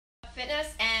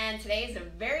Fitness, and today is a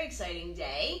very exciting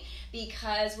day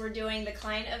because we're doing the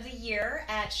Client of the Year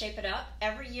at Shape It Up.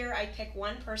 Every year I pick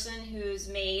one person who's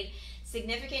made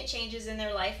significant changes in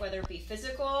their life, whether it be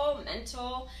physical,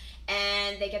 mental,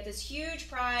 and they get this huge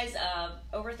prize of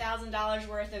over $1,000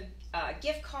 worth of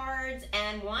gift cards,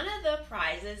 and one of the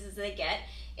prizes they get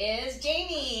is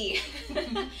Jamie.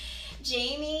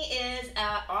 Jamie is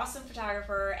an awesome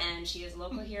photographer, and she is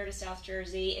local here to South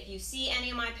Jersey. If you see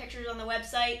any of my pictures on the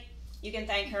website, you can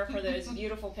thank her for those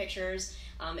beautiful pictures.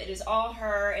 It is all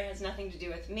her. It has nothing to do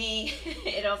with me.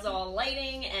 It is all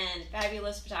lighting and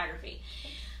fabulous photography.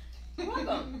 You're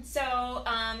welcome. So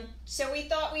we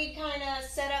thought we'd kind of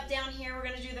set up down here. We're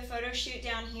going to do the photo shoot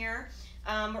down here.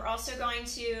 We're also going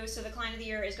to, so the Client of the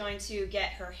Year is going to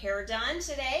get her hair done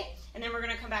today, and then we're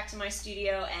going to come back to my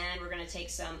studio and we're going to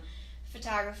take some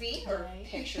photography, or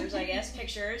pictures, I guess,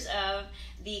 pictures of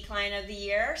the Client of the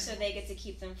Year, so they get to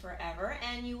keep them forever,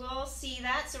 and you will see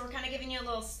that. So we're kind of giving you a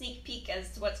little sneak peek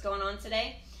as to what's going on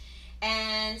today.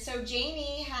 And so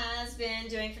Jamie has been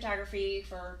doing photography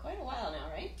for quite a while now,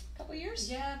 right? A couple years?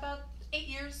 Yeah, about 8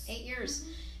 years. 8 years.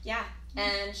 Mm-hmm. Yeah,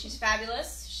 and she's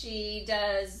fabulous. She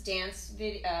does dance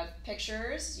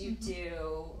pictures. You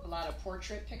do a lot of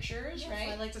portrait pictures, right?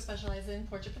 So I like to specialize in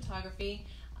portrait photography,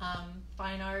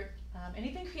 fine art,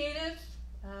 anything creative.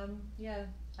 That's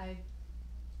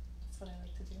what I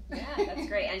like to do. Yeah, that's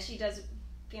great. And she does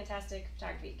fantastic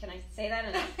photography. Can I say that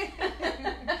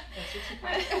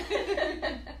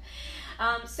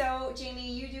enough? So,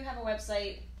 Jamie, you do have a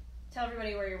website. Tell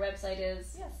everybody where your website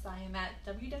is. Yes, I am at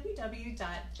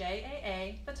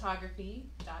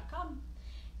www.jaaphotography.com.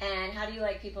 And how do you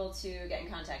like people to get in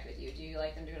contact with you? Do you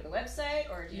like them to go to the website,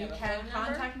 or do you have a phone number? You can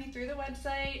contact me through the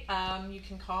website. You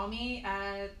can call me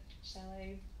at, shall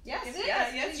I?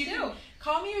 Yes, you do.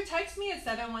 Call me or text me at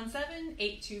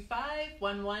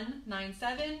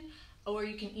 717-825-1197, or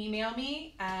you can email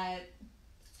me at,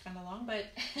 it's kind of long, but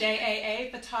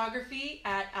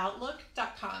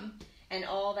jaaphotography@outlook.com. And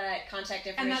all that contact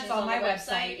information and that's is on my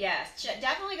website. Yes,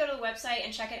 definitely go to the website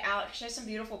and check it out. She has some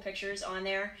beautiful pictures on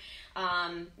there.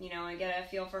 You know, and get a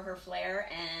feel for her flair,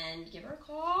 and give her a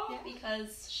call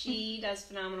because she does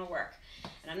phenomenal work.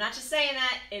 And I'm not just saying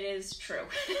that, it is true.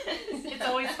 It's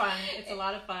always fun. It's a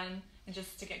lot of fun, and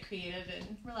just to get creative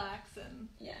and relax and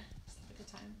just have a good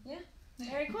time. Yeah.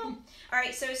 Very cool. All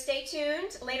right, so stay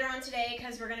tuned later on today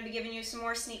because we're going to be giving you some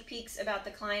more sneak peeks about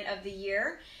the Client of the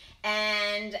Year.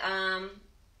 And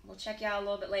we'll check you out a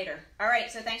little bit later. All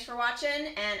right, so thanks for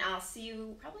watching, and I'll see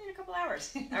you probably in a couple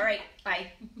hours. All right,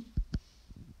 bye.